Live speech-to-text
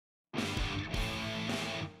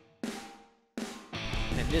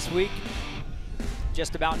This week,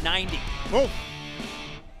 just about 90. Oh.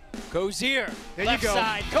 Cozier, There left you go.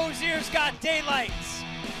 side. Cozier's got daylights.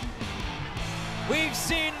 We've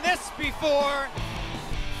seen this before.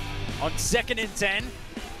 On 2nd and 10,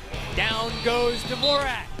 down goes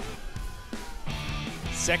Demorat.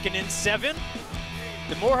 2nd and 7,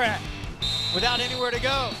 Demorat without anywhere to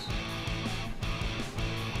go.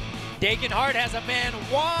 Dagenhart has a man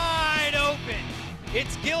wide open.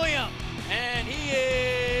 It's Gilliam, and he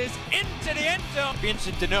is into the end zone. Be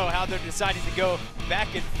interested to know how they're deciding to go back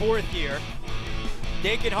and forth here.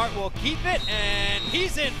 Dagenhart will keep it, and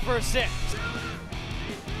he's in for 6.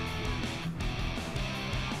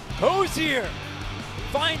 Cozier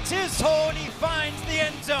finds his hole, and he finds the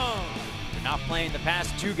end zone. They're not playing the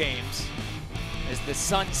past 2 games as the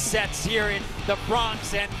sun sets here in the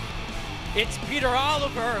Bronx, and it's Peter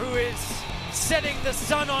Oliver who is setting the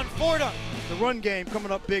sun on Fordham. The run game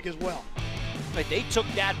coming up big as well. But they took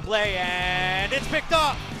that play, and it's picked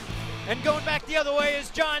up. And going back the other way is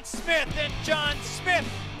John Smith, and John Smith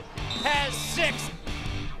has 6.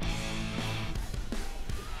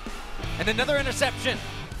 And another interception.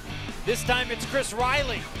 This time it's Chris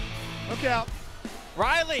Riley. Look out.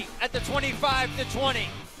 Riley at the 25-20.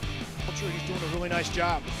 I'm sure he's doing a really nice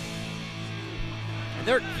job. And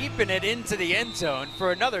they're keeping it into the end zone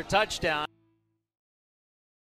for another touchdown.